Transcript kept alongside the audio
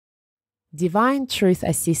Divine Truth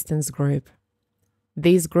Assistance Group.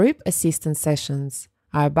 These group assistance sessions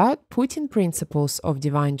are about putting principles of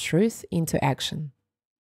divine truth into action.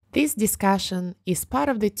 This discussion is part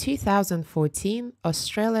of the 2014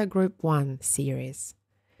 Australia Group 1 series.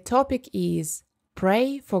 The topic is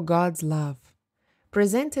Pray for God's Love,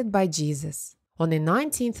 presented by Jesus on the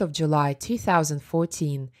 19th of July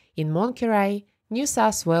 2014 in Monkerai, New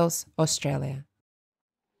South Wales, Australia.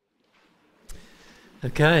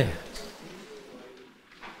 Okay.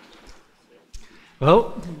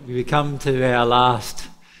 Well, we come to our last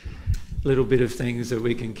little bit of things that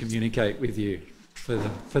we can communicate with you for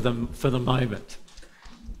the moment.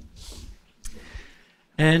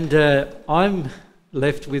 And I'm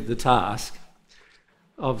left with the task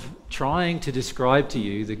of trying to describe to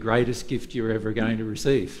you the greatest gift you're ever going to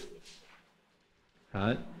receive.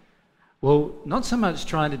 Right? Well, not so much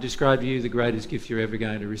trying to describe to you the greatest gift you're ever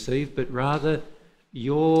going to receive, but rather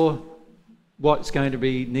what's going to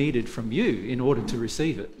be needed from you in order to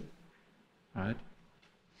receive it. Right?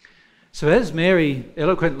 So as Mary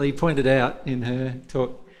eloquently pointed out in her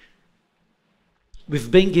talk,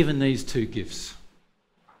 we've been given these two gifts.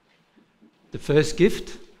 The first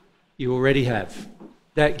gift you already have.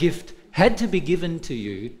 That gift had to be given to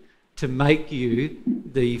you to make you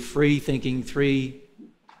the free-thinking,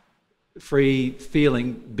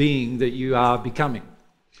 free-feeling being that you are becoming.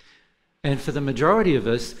 And for the majority of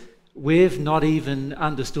us, we've not even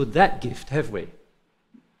understood that gift, have we?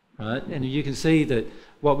 Right? And you can see that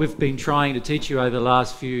what we've been trying to teach you over the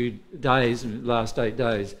last few days, last 8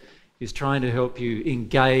 days, is trying to help you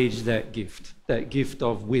engage that gift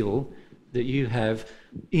of will that you have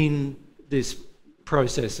in this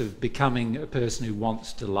process of becoming a person who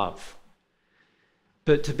wants to love.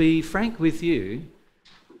 But to be frank with you,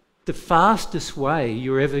 the fastest way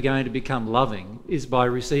you're ever going to become loving is by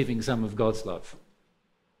receiving some of God's love.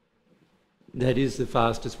 That is the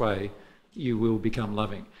fastest way you will become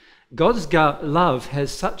loving. God's love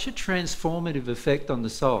has such a transformative effect on the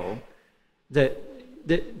soul that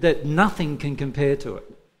nothing can compare to it.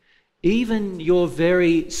 Even your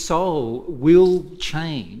very soul will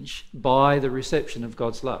change by the reception of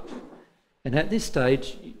God's love. And at this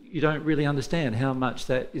stage, you don't really understand how much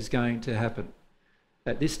that is going to happen.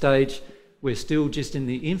 At this stage, we're still just in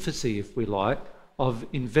the infancy, if we like, of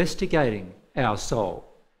investigating our soul,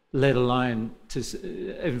 let alone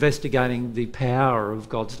investigating the power of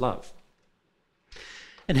God's love.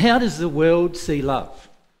 And how does the world see love?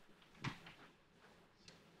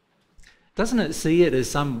 Doesn't it see it as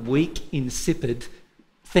some weak, insipid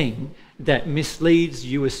thing that misleads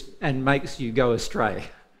you and makes you go astray?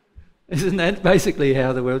 Isn't that basically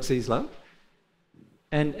how the world sees love?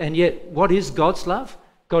 And yet, what is God's love?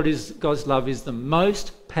 God's love is the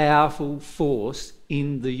most powerful force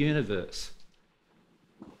in the universe.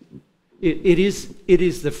 It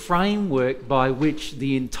is the framework by which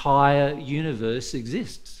the entire universe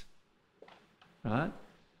exists. Right?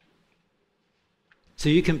 So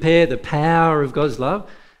you compare the power of God's love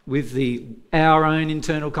with our own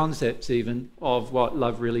internal concepts even of what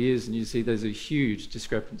love really is, and you see there's a huge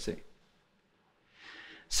discrepancy.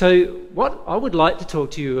 So what I would like to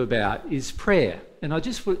talk to you about is prayer. And I've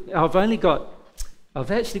actually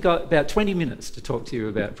got about 20 minutes to talk to you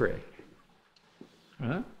about prayer.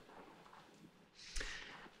 Right?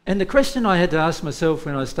 And the question I had to ask myself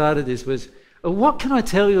when I started this was, what can I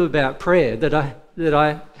tell you about prayer that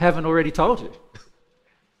I haven't already told you?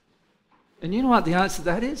 And you know what the answer to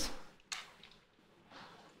that is?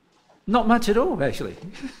 Not much at all, actually.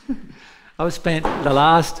 I've spent the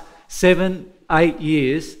last 7-8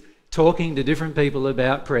 years talking to different people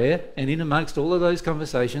about prayer, and in amongst all of those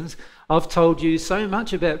conversations, I've told you so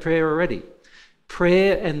much about prayer already.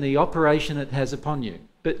 Prayer and the operation it has upon you.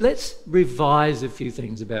 But let's revise a few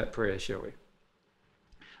things about prayer, shall we?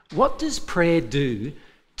 What does prayer do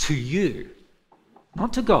to you?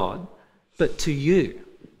 Not to God, but to you.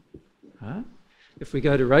 Right? If we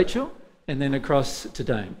go to Rachel and then across to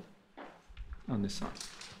Dame on this side.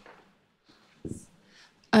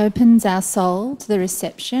 Opens our soul to the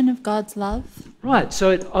reception of God's love. Right,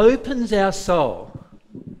 so it opens our soul.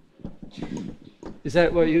 Is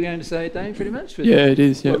that what you're going to say, Dane, pretty much? Yeah, it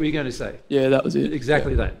is, yeah. What were you going to say? Yeah, that was it.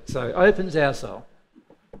 Exactly that. So opens our soul.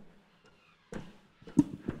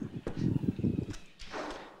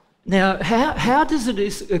 Now, how does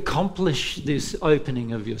it accomplish this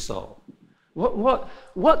opening of your soul?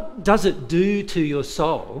 What does it do to your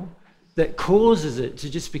soul that causes it to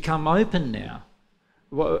just become open now?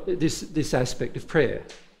 This aspect of prayer,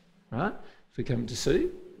 right? If we come to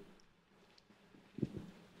Sue.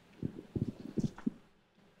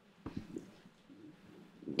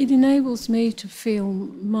 It enables me to feel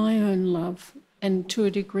my own love and, to a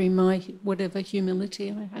degree, my whatever humility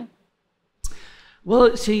I have.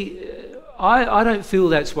 Well, see, I don't feel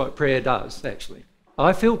that's what prayer does, actually.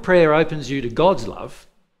 I feel prayer opens you to God's love,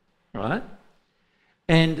 right?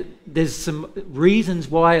 And there's some reasons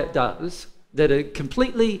why it does that are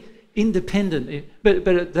completely independent,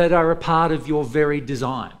 but that are a part of your very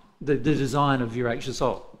design, the design of your actual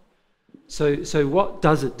soul. So what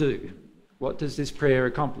does it do? What does this prayer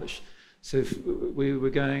accomplish? So if we were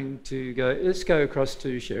going to go, let's go across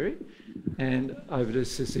to Sherry and over to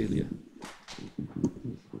Cecilia.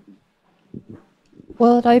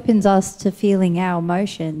 Well, it opens us to feeling our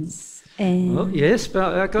emotions. And Well, yes,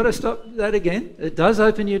 but I've got to stop that again. It does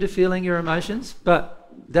open you to feeling your emotions, but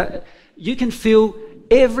that you can feel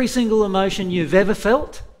every single emotion you've ever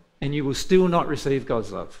felt and you will still not receive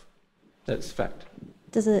God's love. That's fact.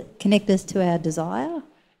 does it connect us to our desire?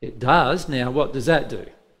 It does. Now, what does that do?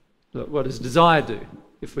 What does desire do?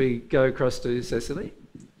 If we go across to Cecily.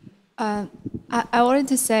 I wanted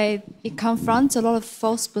to say it confronts a lot of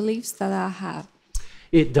false beliefs that I have.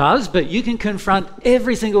 It does, but you can confront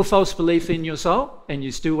every single false belief in your soul and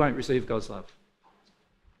you still won't receive God's love.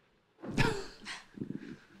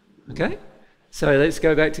 Okay? So let's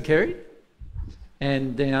go back to Kerry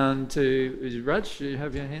and down to, is it Raj? You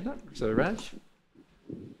have your hand up? So Raj.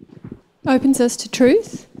 Opens us to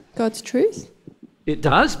truth, God's truth. It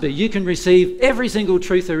does, but you can receive every single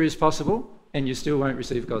truth there is possible and you still won't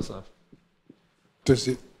receive God's love. Does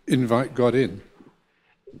it invite God in?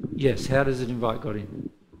 Yes, how does it invite God in?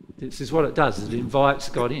 This is what it does, it invites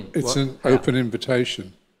God in. It's What? an open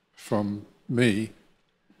invitation from me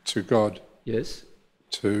to God Yes.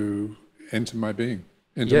 to enter my being,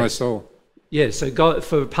 into my Yes. soul. Yes, so God,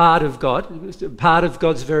 for part of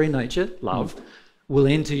God's very nature, love, will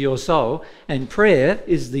enter your soul, and prayer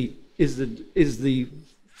is the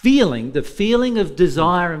feeling, the feeling of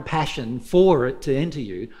desire and passion for it to enter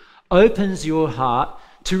you, opens your heart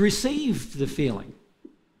to receive the feeling.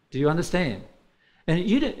 Do you understand? And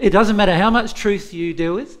it doesn't matter how much truth you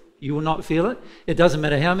deal with, you will not feel it. It doesn't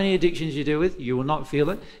matter how many addictions you deal with, you will not feel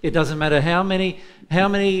it. It doesn't matter how many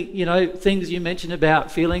things you mention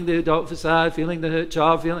about feeling the adult facade, feeling the hurt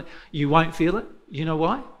child, you won't feel it. You know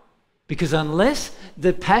why? Because unless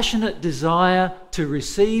the passionate desire to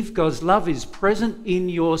receive God's love is present in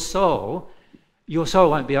your soul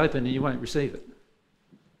won't be open and you won't receive it.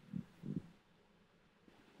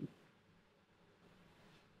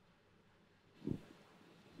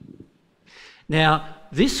 Now,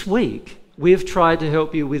 this week, we've tried to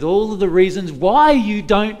help you with all of the reasons why you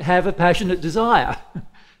don't have a passionate desire.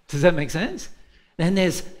 Does that make sense? And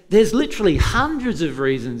there's literally hundreds of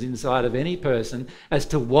reasons inside of any person as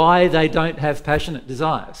to why they don't have passionate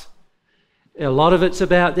desires. A lot of it's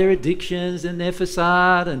about their addictions and their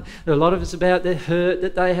facade, and a lot of it's about their hurt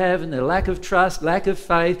that they have and their lack of trust, lack of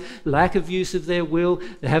faith, lack of use of their will.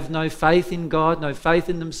 They have no faith in God, no faith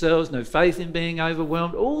in themselves, no faith in being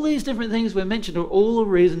overwhelmed. All these different things we mentioned are all a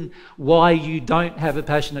reason why you don't have a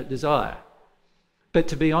passionate desire. But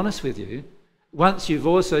to be honest with you, once you've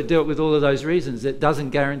also dealt with all of those reasons, it doesn't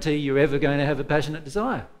guarantee you're ever going to have a passionate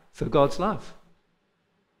desire for God's love.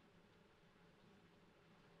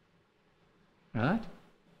 Right?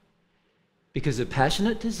 Because a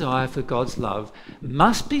passionate desire for God's love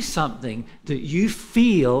must be something that you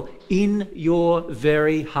feel in your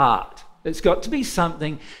very heart. It's got to be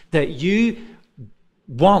something that you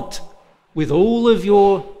want with all of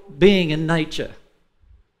your being and nature.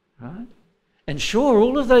 Right? And sure,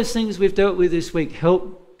 all of those things we've dealt with this week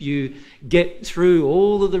help you get through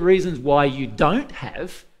all of the reasons why you don't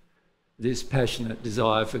have this passionate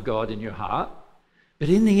desire for God in your heart. But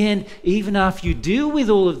in the end, even after you deal with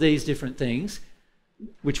all of these different things,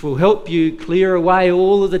 which will help you clear away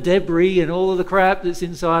all of the debris and all of the crap that's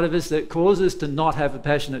inside of us that causes us to not have a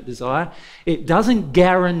passionate desire, it doesn't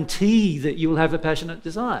guarantee that you'll have a passionate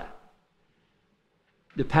desire.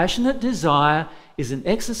 The passionate desire is an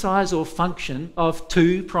exercise or function of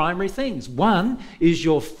two primary things. One is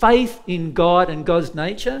your faith in God and God's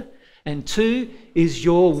nature, and two is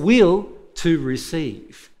your will to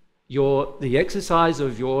receive. The exercise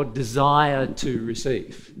of your desire to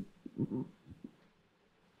receive.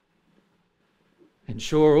 And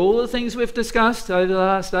sure, all the things we've discussed over the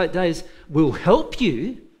last 8 days will help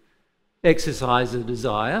you exercise a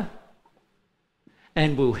desire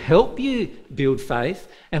and will help you build faith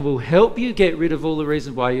and will help you get rid of all the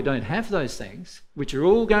reasons why you don't have those things, which are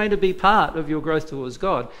all going to be part of your growth towards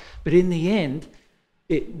God. But in the end,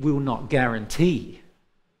 it will not guarantee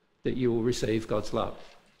that you will receive God's love.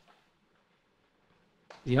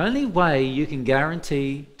 The only way you can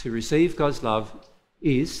guarantee to receive God's love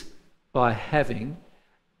is by having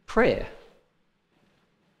prayer.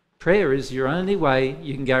 Prayer is your only way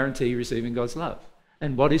you can guarantee receiving God's love.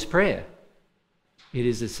 And what is prayer? It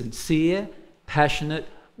is a sincere, passionate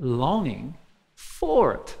longing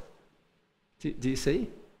for it. Do you see?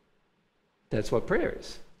 That's what prayer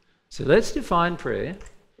is. So let's define prayer.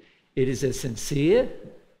 It is a sincere,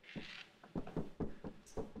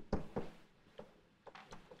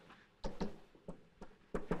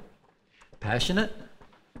 passionate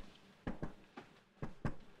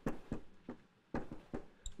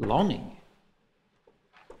longing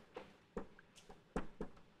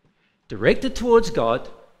directed towards God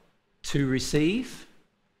to receive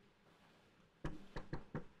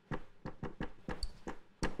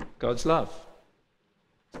God's love.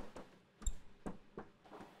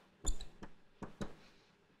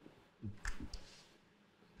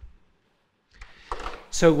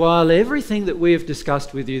 So while everything that we have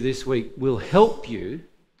discussed with you this week will help you,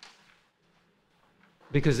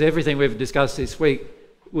 because everything we've discussed this week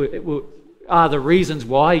are the reasons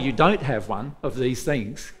why you don't have one of these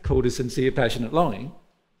things called a sincere, passionate longing,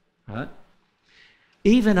 right?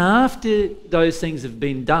 Even after those things have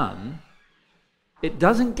been done, it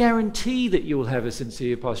doesn't guarantee that you will have a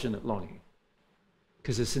sincere, passionate longing.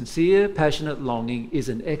 Because a sincere, passionate longing is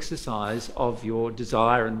an exercise of your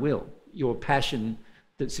desire and will, your passion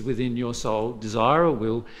that's within your soul, desire or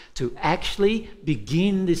will, to actually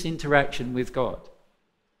begin this interaction with God.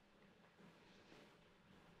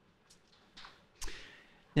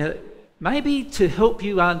 Now, maybe to help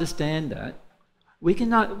you understand that, we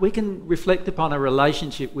can reflect upon a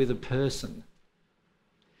relationship with a person.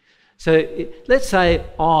 So let's say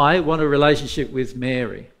I want a relationship with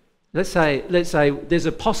Mary. Let's say there's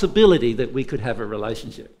a possibility that we could have a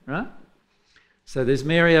relationship, right? So there's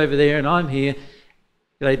Mary over there and I'm here.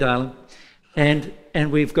 G'day, darling.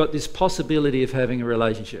 And we've got this possibility of having a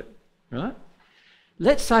relationship, right?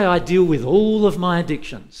 Let's say I deal with all of my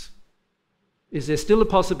addictions. Is there still a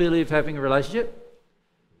possibility of having a relationship?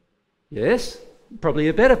 Yes, probably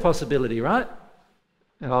a better possibility, right?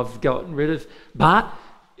 I've gotten rid of... But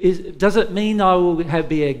does it mean I will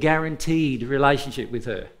be a guaranteed relationship with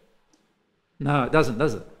her? No, it doesn't,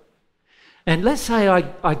 does it? And let's say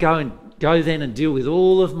I go then and deal with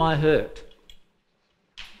all of my hurt.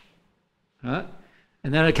 Right?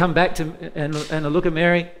 And then I come back to and I look at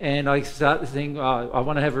Mary and I start to think, I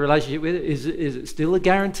want to have a relationship with her. Is it still a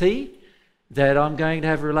guarantee that I'm going to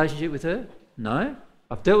have a relationship with her? No.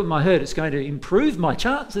 I've dealt with my hurt. It's going to improve my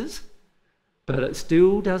chances, but it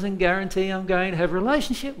still doesn't guarantee I'm going to have a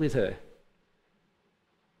relationship with her.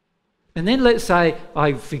 And then let's say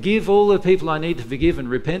I forgive all the people I need to forgive and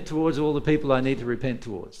repent towards all the people I need to repent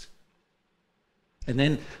towards. And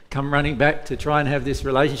then come running back to try and have this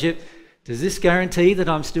relationship. Does this guarantee that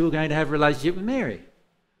I'm still going to have a relationship with Mary?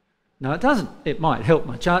 No, it doesn't. It might help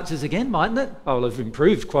my chances again, mightn't it? I'll have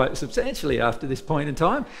improved quite substantially after this point in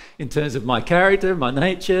time in terms of my character, my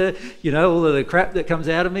nature, all of the crap that comes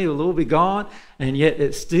out of me will all be gone. And yet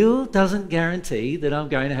it still doesn't guarantee that I'm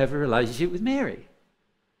going to have a relationship with Mary.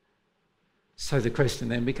 So the question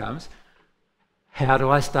then becomes, how do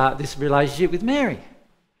I start this relationship with Mary?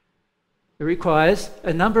 It requires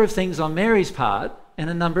a number of things on Mary's part and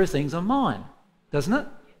a number of things on mine, doesn't it?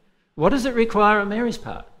 What does it require on Mary's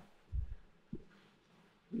part?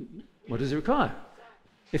 What does it require?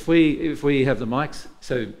 If we have the mics,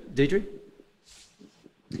 so Deidre?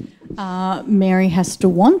 Mary has to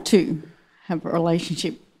want to have a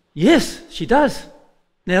relationship. Yes, she does.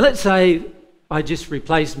 Now let's say I just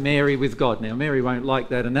replace Mary with God. Now Mary won't like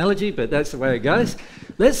that analogy, but that's the way it goes.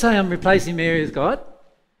 Let's say I'm replacing Mary with God.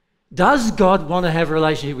 Does God want to have a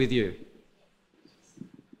relationship with you?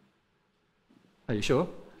 Are you sure?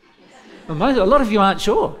 Well, a lot of you aren't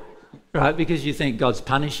sure, right? Because you think God's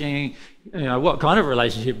punishing. What kind of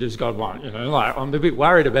relationship does God want? I'm a bit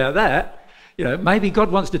worried about that. Maybe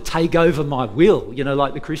God wants to take over my will,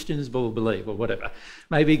 like the Christians will believe or whatever.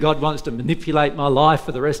 Maybe God wants to manipulate my life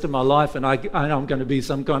for the rest of my life and I'm going to be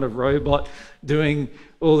some kind of robot doing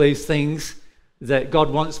all these things that God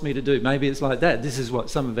wants me to do. Maybe it's like that. This is what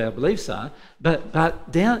some of our beliefs are. But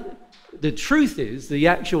the truth is, the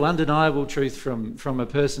actual undeniable truth from a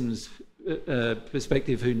person's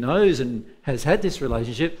perspective who knows and has had this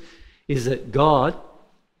relationship is that God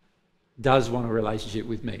does want a relationship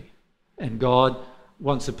with me. And God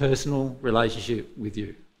wants a personal relationship with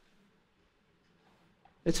you.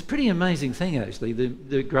 It's a pretty amazing thing, actually.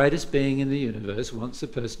 The greatest being in the universe wants a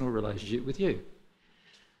personal relationship with you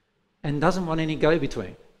and doesn't want any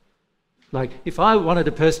go-between. Like, if I wanted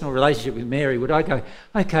a personal relationship with Mary, would I go,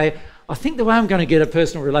 okay, I think the way I'm going to get a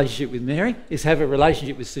personal relationship with Mary is have a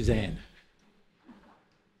relationship with Suzanne?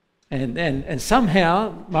 And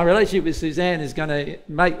somehow my relationship with Suzanne is going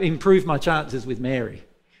to improve my chances with Mary.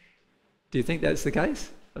 Do you think that's the case?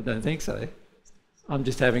 I don't think so. I'm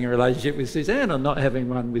just having a relationship with Suzanne. I'm not having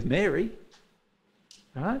one with Mary.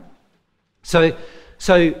 Right? So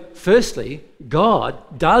firstly,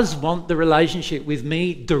 God does want the relationship with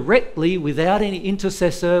me directly, without any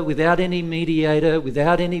intercessor, without any mediator,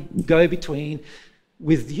 without any go-between,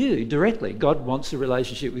 with you directly. God wants a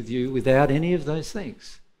relationship with you without any of those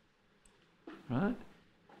things. Right?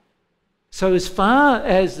 So as far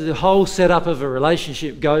as the whole setup of a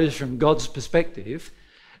relationship goes from God's perspective,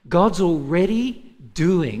 God's already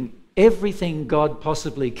doing everything God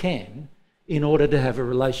possibly can in order to have a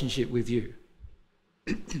relationship with you.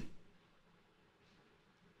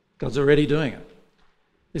 God's already doing it.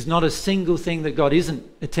 There's not a single thing that God isn't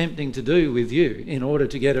attempting to do with you in order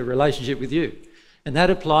to get a relationship with you. And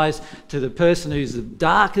that applies to the person who's the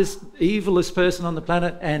darkest, evilest person on the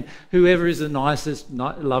planet and whoever is the nicest,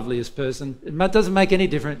 loveliest person. It doesn't make any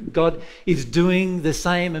difference. God is doing the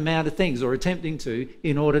same amount of things, or attempting to,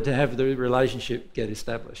 in order to have the relationship get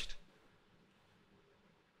established.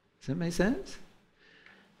 Does that make sense?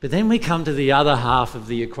 But then we come to the other half of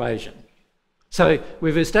the equation. So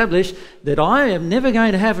we've established that I am never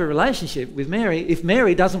going to have a relationship with Mary if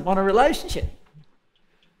Mary doesn't want a relationship.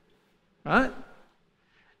 Right?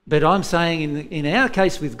 But I'm saying in our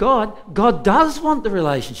case with God, God does want the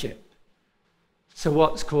relationship. So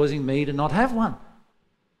what's causing me to not have one?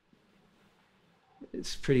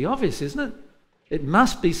 It's pretty obvious, isn't it? It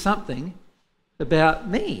must be something about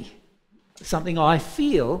me, something I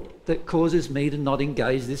feel that causes me to not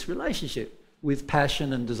engage this relationship with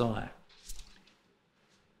passion and desire.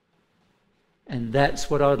 And that's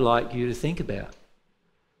what I'd like you to think about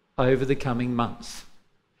over the coming months.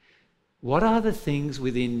 What are the things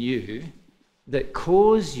within you that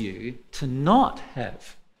cause you to not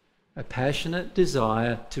have a passionate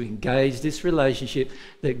desire to engage this relationship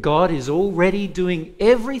that God is already doing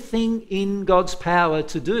everything in God's power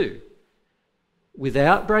to do?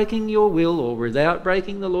 Without breaking your will or without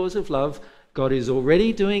breaking the laws of love, God is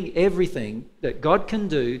already doing everything that God can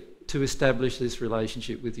do to establish this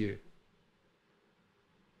relationship with you.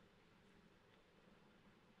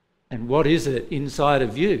 And what is it inside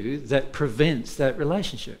of you that prevents that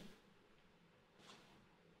relationship?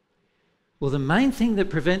 Well, the main thing that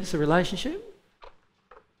prevents the relationship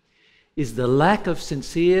is the lack of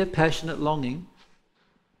sincere, passionate longing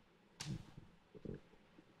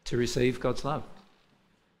to receive God's love.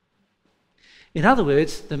 In other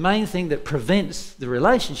words, the main thing that prevents the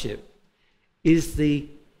relationship is the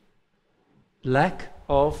lack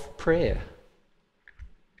of prayer.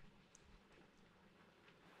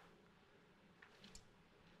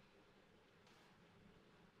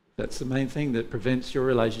 That's the main thing that prevents your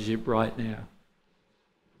relationship right now.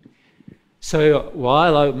 So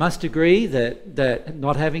while I must agree that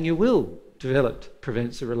not having your will developed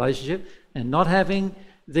prevents the relationship, and not having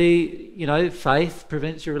the faith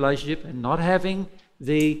prevents your relationship, and not having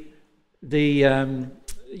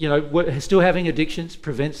still having addictions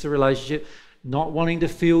prevents the relationship, not wanting to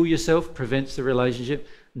feel yourself prevents the relationship,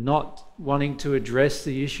 not wanting to address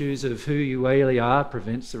the issues of who you really are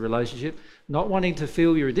prevents the relationship, not wanting to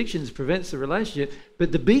feel your addictions prevents the relationship,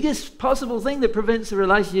 but the biggest possible thing that prevents the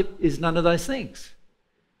relationship is none of those things.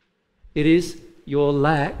 It is your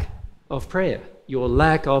lack of prayer, your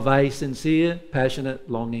lack of a sincere, passionate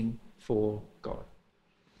longing for God.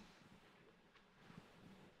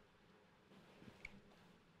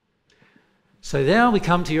 So now we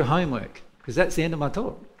come to your homework, because that's the end of my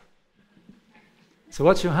talk. So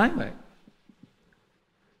what's your homework?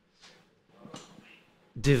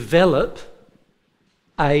 Develop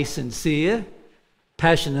a sincere,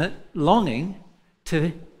 passionate longing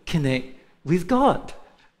to connect with God.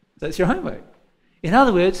 That's your homework. In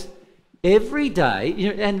other words, every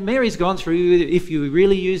day, and Mary's gone through, if you were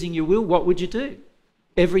really using your will, what would you do?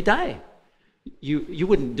 Every day. You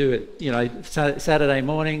wouldn't do it, Saturday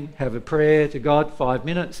morning, have a prayer to God, 5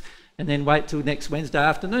 minutes, and then wait till next Wednesday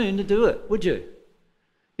afternoon to do it, would you?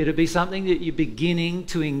 It'd be something that you're beginning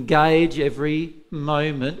to engage every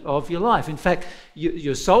moment of your life. In fact,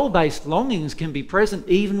 your soul-based longings can be present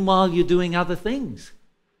even while you're doing other things.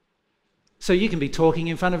 So you can be talking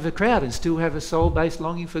in front of a crowd and still have a soul-based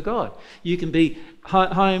longing for God. You can be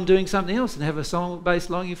home doing something else and have a soul-based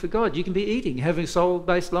longing for God. You can be eating, having a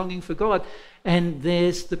soul-based longing for God. And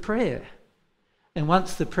there's the prayer. And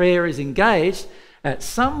once the prayer is engaged, at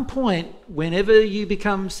some point, whenever you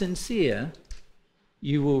become sincere,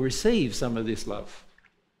 you will receive some of this love.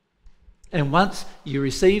 And once you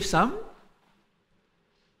receive some,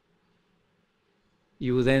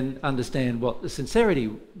 you will then understand what the sincerity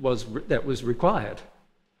was that was required.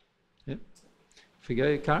 Yep. If we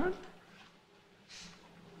go, Karen.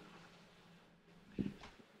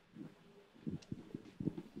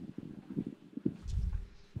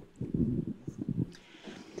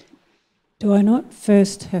 Do I not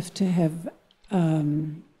first have to have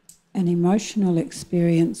an emotional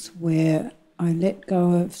experience where I let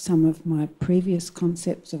go of some of my previous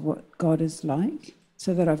concepts of what God is like,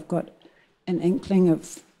 so that I've got an inkling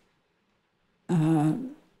of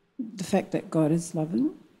the fact that God is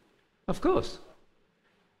loving? Of course.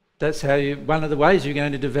 That's how one of the ways you're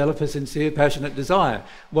going to develop a sincere, passionate desire.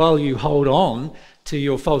 While you hold on to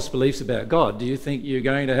your false beliefs about God, do you think you're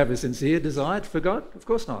going to have a sincere desire for God? Of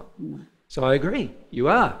course not. No. So I agree, you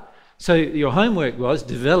are. So your homework was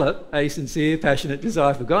develop a sincere, passionate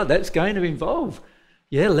desire for God. That's going to involve,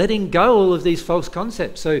 letting go all of these false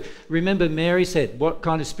concepts. So remember Mary said, what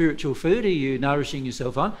kind of spiritual food are you nourishing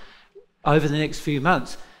yourself on over the next few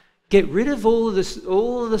months? Get rid of all of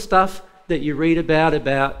the stuff that you read about,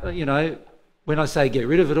 when I say get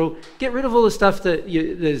rid of it all, get rid of all the stuff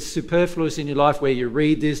that's superfluous in your life, where you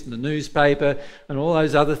read this in the newspaper and all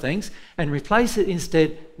those other things, and replace it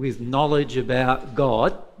instead with knowledge about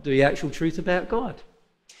God, the actual truth about God.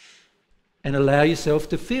 And allow yourself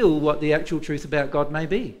to feel what the actual truth about God may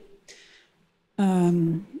be.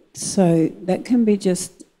 So that can be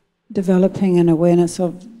just developing an awareness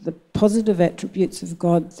of the positive attributes of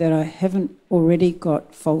God that I haven't already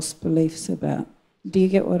got false beliefs about. Do you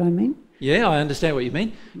get what I mean? Yeah, I understand what you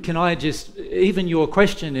mean. Can I just, even your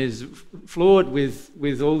question is flawed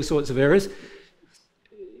with all sorts of errors.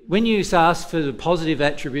 When you ask for the positive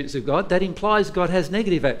attributes of God, that implies God has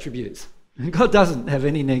negative attributes. God doesn't have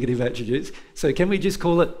any negative attributes. So can we just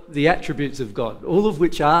call it the attributes of God, all of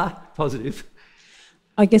which are positive?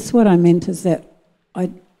 I guess what I meant is that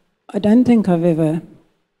I don't think I've ever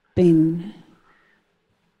been...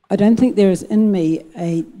 I don't think there is in me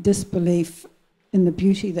a disbelief in the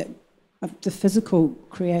beauty of the physical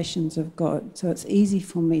creations of God. So it's easy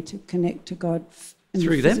for me to connect to God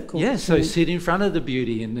through them. Yeah, so sit in front of the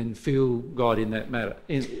beauty and then feel God in that matter.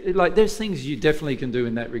 There's things you definitely can do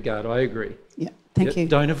in that regard, I agree. Yeah, thank you.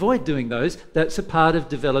 Don't avoid doing those. That's a part of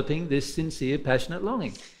developing this sincere, passionate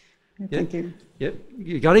longing. Yeah, thank you. Yep.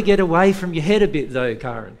 You've got to get away from your head a bit though,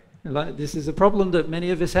 Karen. This is a problem that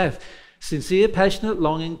many of us have. Sincere, passionate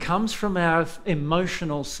longing comes from our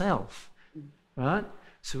emotional self, right?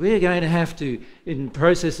 So we're going to have to, in the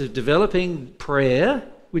process of developing prayer,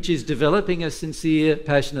 which is developing a sincere,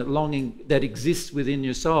 passionate longing that exists within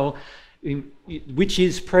your soul, which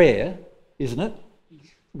is prayer, isn't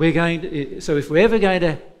it? So if we're ever going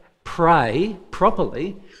to pray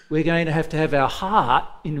properly, we're going to have our heart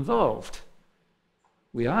involved.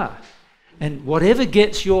 We are. And whatever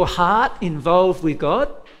gets your heart involved with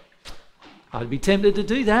God, I'd be tempted to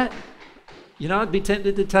do that. I'd be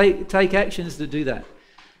tempted to take actions to do that.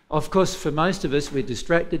 Of course, for most of us, we're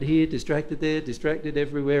distracted here, distracted there, distracted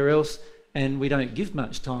everywhere else, and we don't give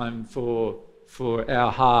much time for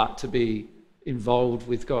our heart to be involved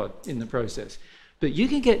with God in the process. But you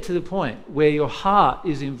can get to the point where your heart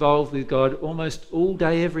is involved with God almost all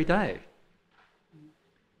day, every day.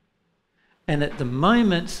 And at the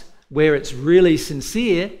moments where it's really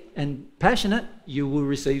sincere and passionate, you will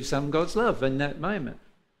receive some God's love in that moment.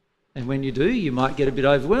 And when you do, you might get a bit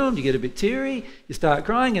overwhelmed, you get a bit teary, you start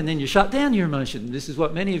crying, and then you shut down your emotion. This is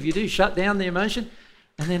what many of you do, shut down the emotion,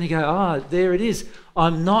 and then you go, oh, there it is.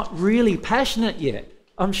 I'm not really passionate yet.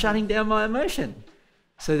 I'm shutting down my emotion.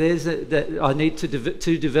 So I need to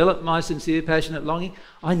develop my sincere, passionate longing.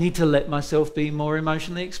 I need to let myself be more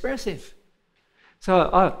emotionally expressive. So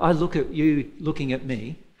I look at you looking at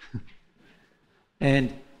me,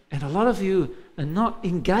 and a lot of you are not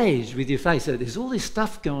engaged with your face. So there's all this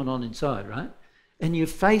stuff going on inside, right? And your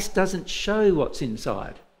face doesn't show what's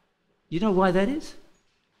inside. You know why that is?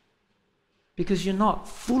 Because you're not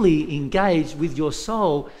fully engaged with your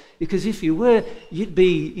soul. Because if you were, you'd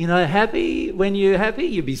be, happy when you're happy.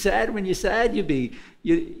 You'd be sad when you're sad. You'd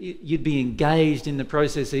be engaged in the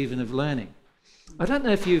process even of learning. I don't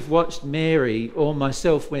know if you've watched Mary or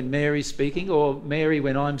myself when Mary's speaking, or Mary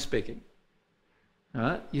when I'm speaking.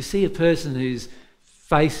 Right? You see a person whose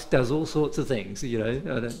face does all sorts of things. I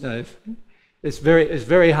don't know. It's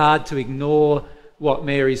very hard to ignore what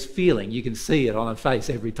Mary's feeling. You can see it on her face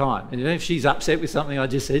every time. And if she's upset with something I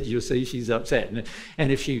just said, you'll see she's upset.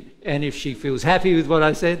 And if she feels happy with what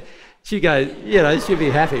I said, she goes, she'll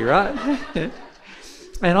be happy, right?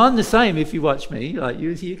 And I'm the same. If you watch me,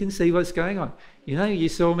 you can see what's going on. You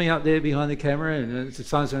saw me up there behind the camera, and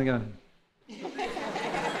sometimes I'm going,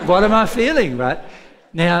 what am I feeling, right?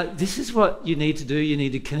 Now, this is what you need to do. You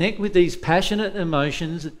need to connect with these passionate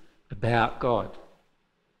emotions about God.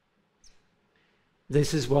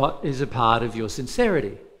 This is what is a part of your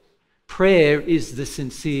sincerity. Prayer is the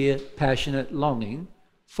sincere, passionate longing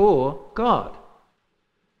for God.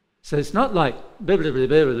 So it's not like blah, blah, blah,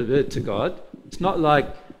 blah, blah, blah, to God. It's not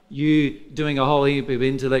like you doing a whole heap of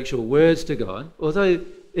intellectual words to God, although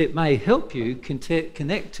it may help you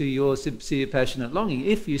connect to your sincere, passionate longing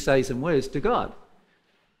if you say some words to God.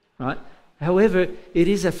 Right? However, it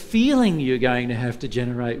is a feeling you're going to have to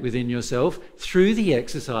generate within yourself through the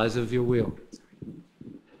exercise of your will.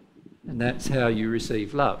 And that's how you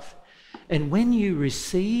receive love. And when you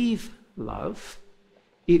receive love,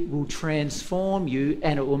 it will transform you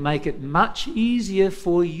and it will make it much easier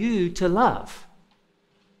for you to love.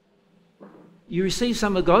 You receive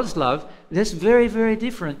some of God's love, that's very, very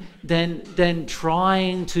different than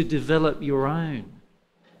trying to develop your own.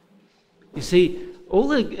 You see, all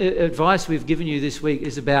the advice we've given you this week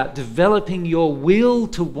is about developing your will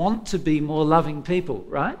to want to be more loving people,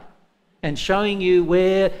 right? And showing you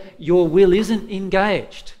where your will isn't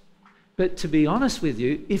engaged. But to be honest with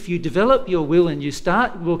you, if you develop your will and you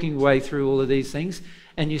start walking your way through all of these things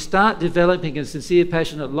and you start developing a sincere,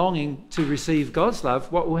 passionate longing to receive God's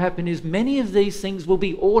love, what will happen is many of these things will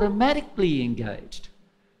be automatically engaged.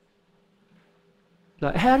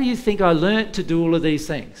 Like, how do you think I learnt to do all of these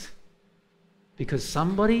things? Because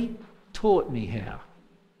somebody taught me how.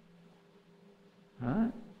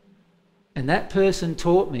 Right? And that person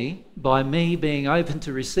taught me by me being open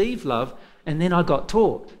to receive love, and then I got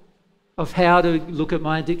taught of how to look at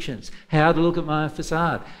my addictions, how to look at my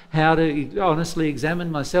facade, how to honestly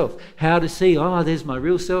examine myself, how to see, oh, there's my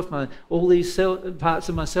real self, all these parts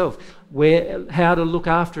of myself, how to look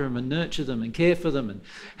after them and nurture them and care for them, and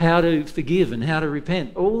how to forgive and how to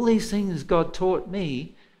repent. All these things God taught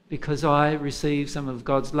me because I received some of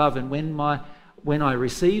God's love. And when I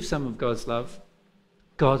receive some of God's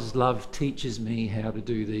love teaches me how to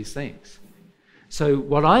do these things. So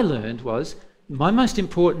what I learned was, my most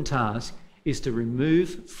important task is to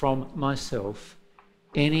remove from myself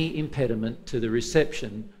any impediment to the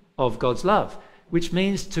reception of God's love, which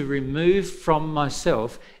means to remove from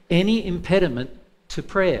myself any impediment to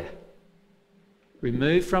prayer.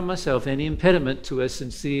 Remove from myself any impediment to a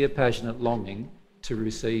sincere, passionate longing to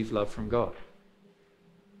receive love from God.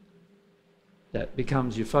 That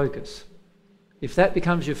becomes your focus. If that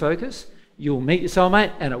becomes your focus, you'll meet your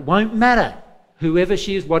soulmate and it won't matter whoever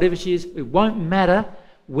she is, whatever she is, it won't matter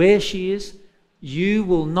where she is, you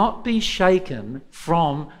will not be shaken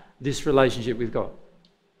from this relationship with God.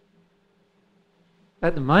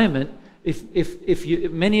 At the moment, if you,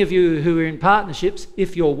 many of you who are in partnerships,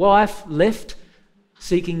 if your wife left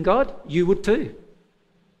seeking God, you would too.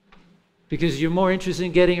 Because you're more interested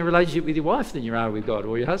in getting a relationship with your wife than you are with God,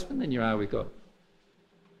 or your husband than you are with God.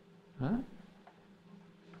 Right?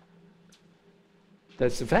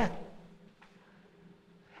 That's the fact.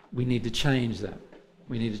 We need to change that.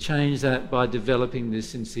 We need to change that by developing this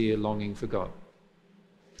sincere longing for God.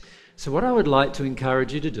 So what I would like to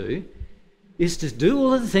encourage you to do is to do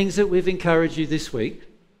all of the things that we've encouraged you this week,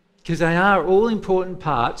 because they are all important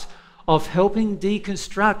parts of helping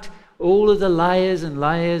deconstruct all of the layers and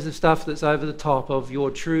layers of stuff that's over the top of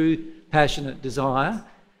your true passionate desire,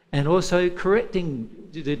 and also correcting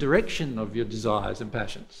the direction of your desires and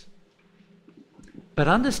passions. But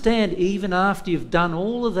understand, even after you've done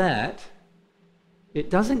all of that, it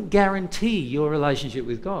doesn't guarantee your relationship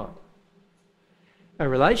with God. A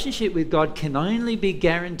relationship with God can only be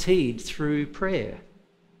guaranteed through prayer.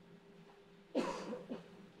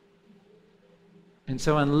 And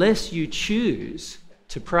so unless you choose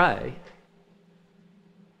to pray,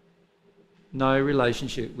 no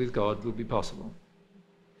relationship with God will be possible.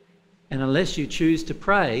 And unless you choose to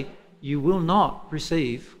pray, you will not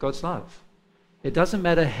receive God's love. It doesn't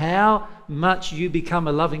matter how much you become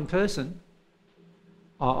a loving person.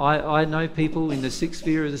 I know people in the sixth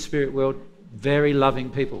sphere of the spirit world, very loving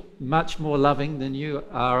people, much more loving than you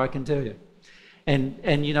are, I can tell you.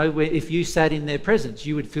 And you know, if you sat in their presence,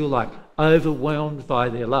 you would feel like overwhelmed by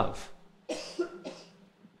their love.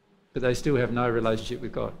 But they still have no relationship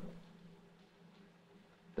with God.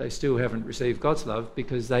 They still haven't received God's love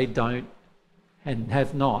because they don't and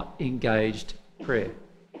have not engaged prayer.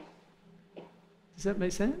 Does that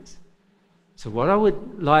make sense? So what I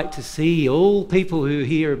would like to see all people who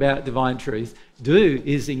hear about divine truth do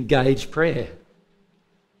is engage prayer.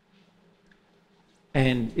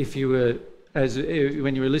 And if you were,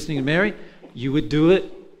 when you were listening to Mary, you would do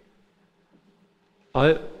it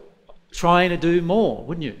trying to do more,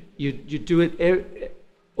 wouldn't you? You'd do it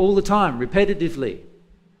all the time, repetitively.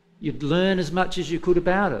 You'd learn as much as you could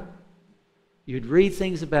about it. You'd read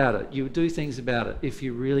things about it. You would do things about it if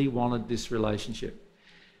you really wanted this relationship.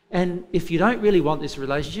 And if you don't really want this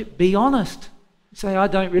relationship, be honest. Say, I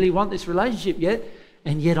don't really want this relationship yet,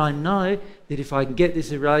 and yet I know that if I can get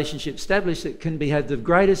this relationship established, it can have the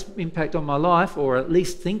greatest impact on my life, or at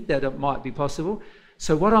least think that it might be possible.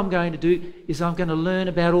 So what I'm going to do is I'm going to learn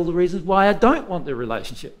about all the reasons why I don't want the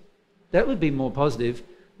relationship. That would be more positive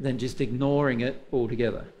than just ignoring it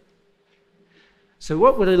altogether. So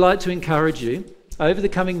what would I like to encourage you over the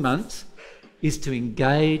coming months is to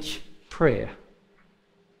engage prayer.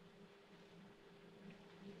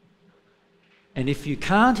 And if you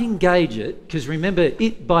can't engage it, because remember,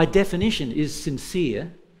 it by definition is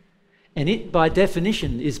sincere, and it by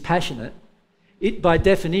definition is passionate, it by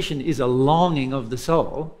definition is a longing of the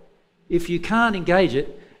soul. If you can't engage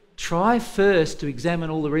it, try first to examine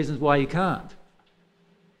all the reasons why you can't.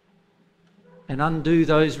 And undo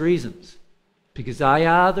those reasons. Because they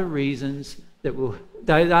are the reasons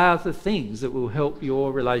they are the things that will help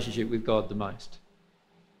your relationship with God the most.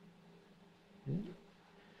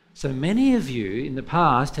 So many of you in the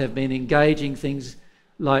past have been engaging things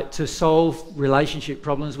like to solve relationship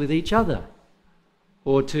problems with each other,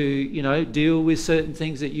 or to, deal with certain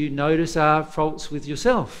things that you notice are faults with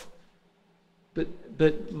yourself.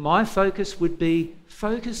 But my focus would be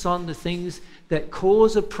focus on the things that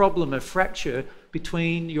cause a problem, a fracture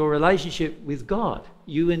between your relationship with God,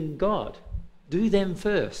 you and God. Do them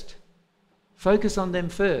first. Focus on them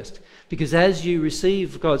first. Because as you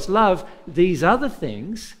receive God's love, these other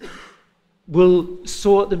things will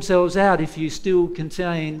sort themselves out. If you still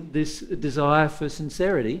contain this desire for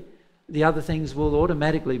sincerity, the other things will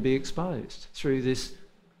automatically be exposed through this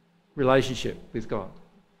relationship with God.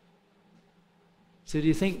 So do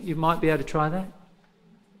you think you might be able to try that?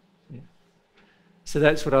 Yeah. So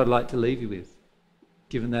that's what I'd like to leave you with,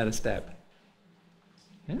 giving that a stab.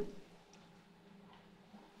 Yeah?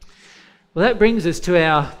 Well, that brings us to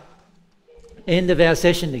our end of our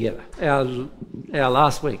session together, our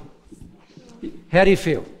last week. How do you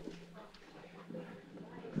feel?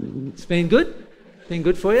 It's been good? Been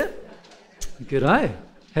good for you? Good, eh?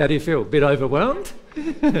 How do you feel? A bit overwhelmed?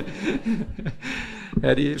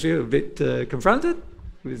 How do you feel? A bit confronted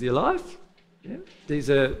with your life? Yeah? These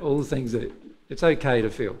are all the things that it's okay to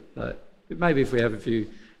feel. Maybe if we have a few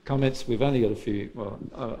comments, we've only got a few. Well,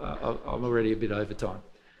 I'm already a bit over time.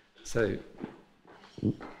 So,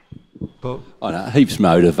 Bob? I know, heaps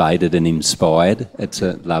motivated and inspired. It's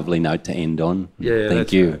a lovely note to end on. Yeah,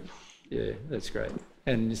 Thank you. Great. Yeah, that's great.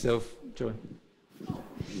 And yourself, Joy?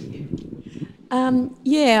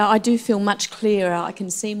 Yeah, I do feel much clearer. I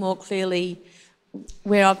can see more clearly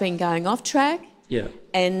where I've been going off track. Yeah.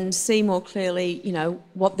 And see more clearly,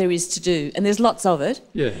 what there is to do. And there's lots of it.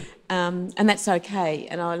 Yeah. And that's okay.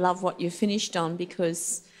 And I love what you finished on,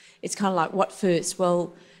 because it's kind of like, what first?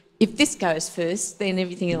 Well, if this goes first, then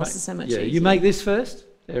everything else is so much easier. Yeah, you make this first,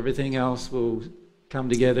 everything else will come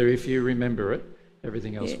together. If you remember it,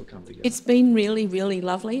 everything else will come together. It's been really, really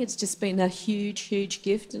lovely. It's just been a huge, huge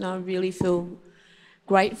gift, and I really feel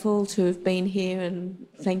grateful to have been here, and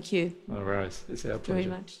thank you. All right, it's our pleasure. Very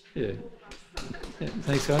much. Yeah.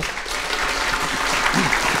 Thanks, guys.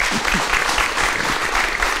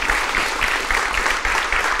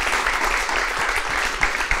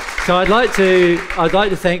 So I'd like to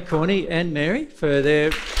thank Corny and Mary for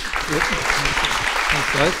their.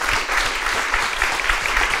 Thanks, guys.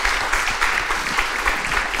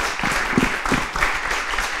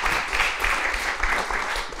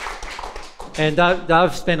 And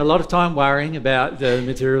they've spent a lot of time worrying about the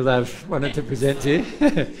material they've wanted to present to you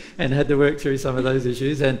and had to work through some of those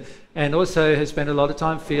issues, and also has spent a lot of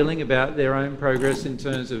time feeling about their own progress in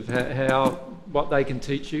terms of what they can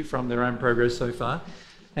teach you from their own progress so far.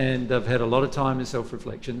 And they've had a lot of time in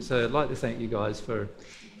self-reflection. So I'd like to thank you guys for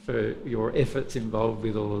your efforts involved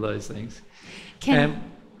with all of those things.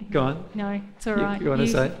 Go on. No, it's all right. You want to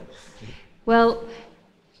say? Well,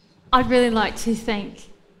 I'd really like to thank...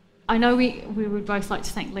 I know we would both like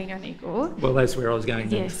to thank Lena and Igor. Well, that's where I was going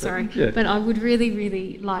next. Yeah, sorry. Yeah. But I would really,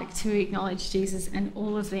 really like to acknowledge Jesus and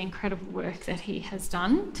all of the incredible work that he has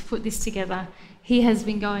done to put this together. He has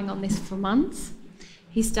been going on this for months.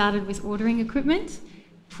 He started with ordering equipment,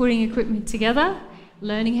 putting equipment together,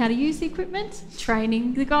 learning how to use the equipment,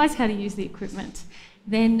 training the guys how to use the equipment,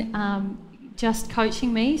 then just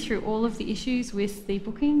coaching me through all of the issues with the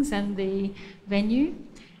bookings and the venue.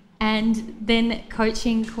 And then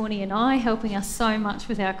coaching Corny and I, helping us so much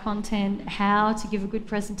with our content, how to give a good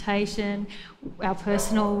presentation, our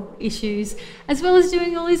personal issues, as well as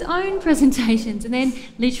doing all his own presentations, and then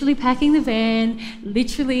literally packing the van,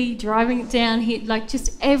 literally driving it down here, like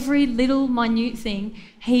just every little minute thing.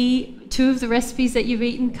 Two of the recipes that you've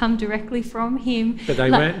eaten come directly from him. But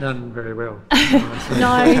they weren't done very well.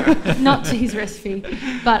 No, not to his recipe.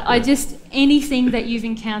 But anything that you've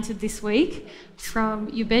encountered this week, from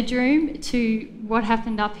your bedroom to what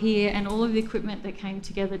happened up here and all of the equipment that came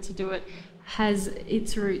together to do it, has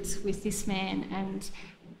its roots with this man, and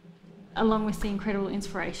along with the incredible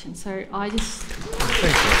inspiration. So I just...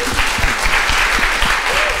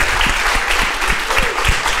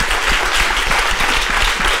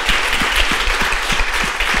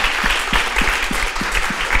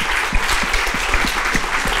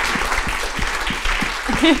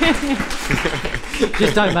 Thank you.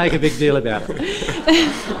 Just don't make a big deal about it.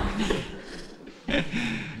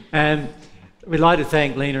 And we'd like to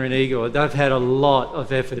thank Lena and Igor. They've had a lot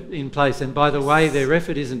of effort in place. And by the way, their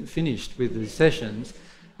effort isn't finished with the sessions.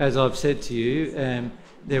 As I've said to you,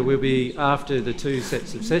 there will be, after the 2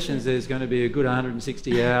 sets of sessions, there's going to be a good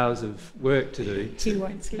 160 hours of work to do. He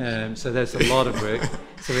won't switch. So that's a lot of work.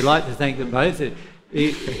 So we'd like to thank them both.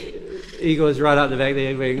 Igor's right up the back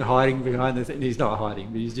there, hiding behind the thing. He's not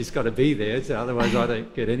hiding, but he's just got to be there, so otherwise I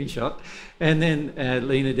don't get any shot. And then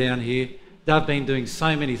Lena down here. They've been doing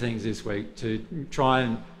so many things this week to try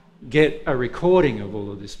and get a recording of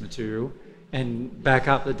all of this material and back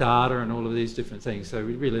up the data and all of these different things. So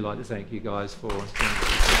we'd really like to thank you guys for doing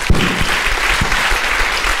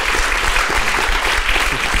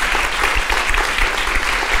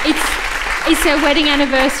It's their wedding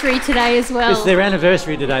anniversary today as well. It's their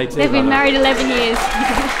anniversary today too. They've been married 11 years.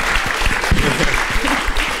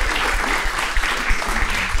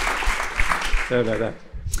 Sorry about that.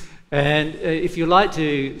 And if you'd like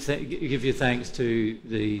to give your thanks to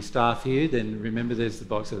the staff here, then remember there's the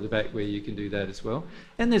box at the back where you can do that as well.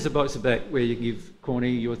 And there's a box at the back where you can give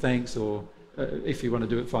Corny your thanks, or if you want to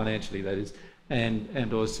do it financially, that is,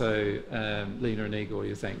 and also Lena and Igor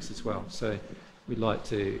your thanks as well. So we'd like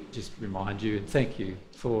to just remind you and thank you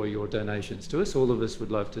for your donations to us. All of us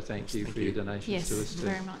would love to thank you for your donations to us too.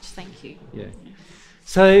 Yes, very much. Thank you. Yeah.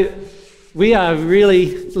 So we are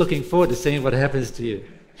really looking forward to seeing what happens to you.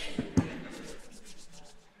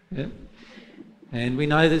 Yeah. And we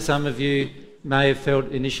know that some of you may have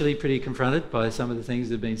felt initially pretty confronted by some of the things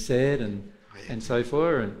that have been said and so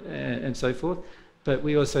forth and so forth. But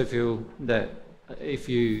we also feel that if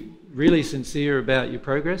you're really sincere about your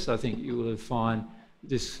progress, I think you will find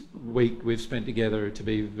this week we've spent together to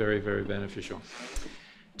be very, very beneficial.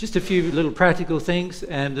 Just a few little practical things,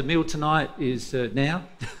 and the meal tonight is now.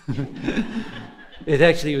 It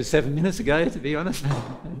actually was 7 minutes ago, to be honest.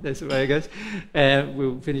 That's the way it goes.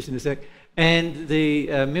 We'll finish in a sec. And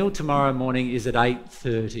the meal tomorrow morning is at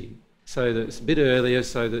 8:30. So that's a bit earlier,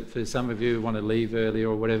 so that for some of you who want to leave earlier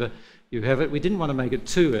or whatever, you have it. We didn't want to make it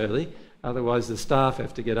too early, otherwise the staff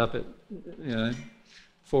have to get up at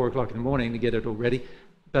 4 o'clock in the morning to get it all ready.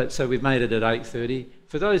 But so we've made it at 8:30.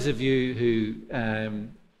 For those of you who...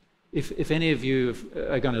 If any of you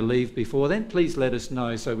are going to leave before then, please let us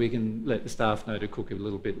know so we can let the staff know to cook a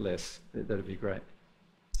little bit less. That'd be great.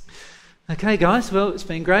 Okay, guys, well, it's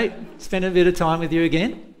been great. Spent a bit of time with you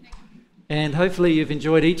again. And hopefully you've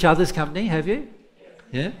enjoyed each other's company, have you?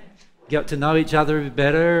 Yeah? Got to know each other a bit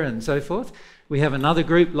better and so forth. We have another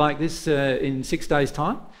group like this in 6 days'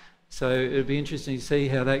 time. So it'll be interesting to see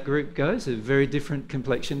how that group goes. A very different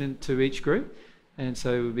complexion to each group. And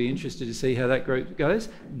so we'll be interested to see how that group goes.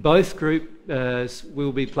 Both groups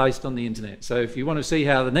will be placed on the internet. So if you want to see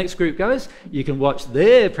how the next group goes, you can watch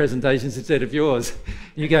their presentations instead of yours.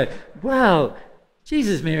 You go, wow,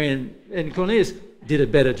 Jesus, Mary and Cornelius did a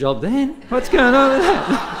better job then. What's going on with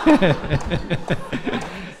that?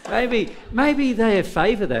 maybe they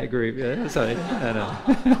favour that group. Yeah? So, I don't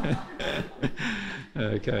know.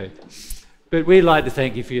 Okay. But we'd like to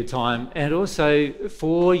thank you for your time and also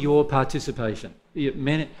for your participation. We've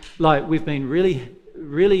been really,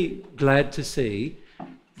 really glad to see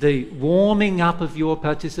the warming up of your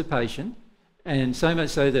participation, and so much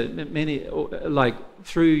so that many,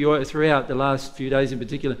 throughout the last few days in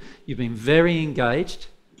particular, you've been very engaged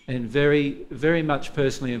and very, very much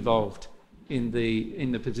personally involved in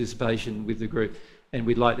the participation with the group. And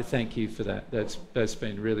we'd like to thank you for that. That's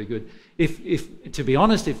been really good. If to be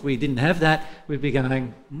honest, if we didn't have that, we'd be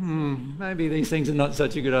going, maybe these things are not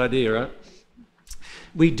such a good idea, right?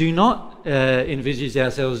 We do not envisage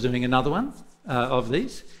ourselves doing another one of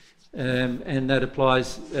these, and that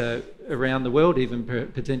applies around the world even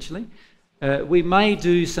potentially. We may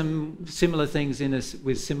do some similar things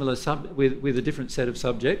with a different set of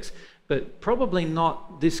subjects, but probably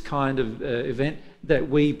not this kind of event that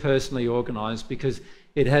we personally organise, because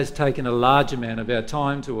it has taken a large amount of our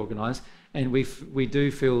time to organise, and we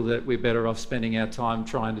do feel that we're better off spending our time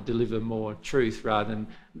trying to deliver more truth rather than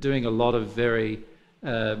doing a lot of very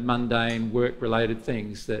mundane work-related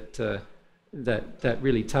things that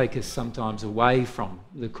really take us sometimes away from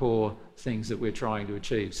the core things that we're trying to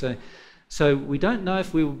achieve. So we don't know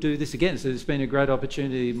if we'll do this again. So it's been a great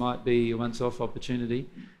opportunity. It might be a once-off opportunity.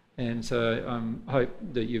 And so I hope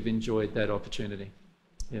that you've enjoyed that opportunity.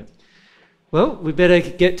 Yeah. Well, we better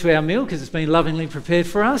get to our meal because it's been lovingly prepared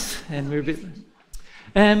for us. And we're a bit...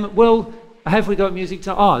 well, have we got music?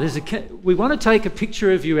 We want to take a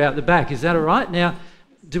picture of you out the back. Is that all right? Now,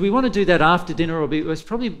 do we want to do that after dinner? Or it's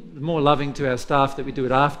probably more loving to our staff that we do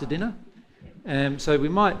it after dinner. So we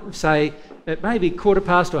might say at maybe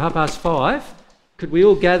 5:15 or 5:30, could we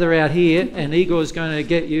all gather out here, and Igor's going to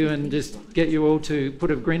get you and just get you all to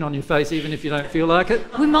put a grin on your face even if you don't feel like it?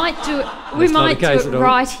 We might do it,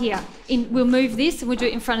 right here. We'll move this and we'll do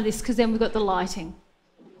it in front of this because then we've got the lighting.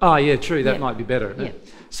 Oh, yeah, true. That might be better. Yeah.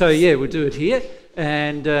 So, yeah, we'll do it here.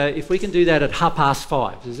 And if we can do that at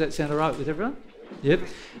 5:30, does that sound all right with everyone? Yep.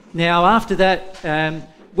 Now, after that...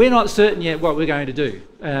 we're not certain yet what we're going to do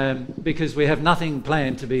because we have nothing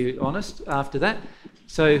planned, to be honest, after that.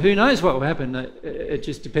 So who knows what will happen? It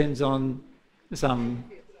just depends on some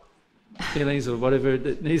feelings or whatever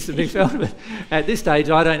that needs to be felt. But at this stage,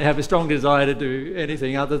 I don't have a strong desire to do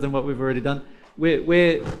anything other than what we've already done.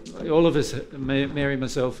 We're all of us, Mary,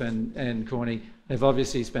 myself and Corny, have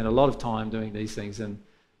obviously spent a lot of time doing these things, and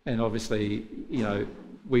obviously, you know,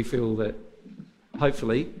 we feel that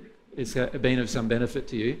hopefully it's been of some benefit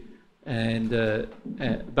to you,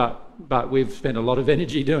 but we've spent a lot of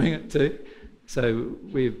energy doing it too. So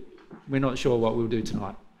we're not sure what we'll do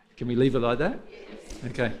tonight. Can we leave it like that?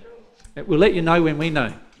 Okay. We'll let you know when we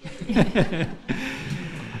know.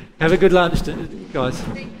 Have a good lunch, guys.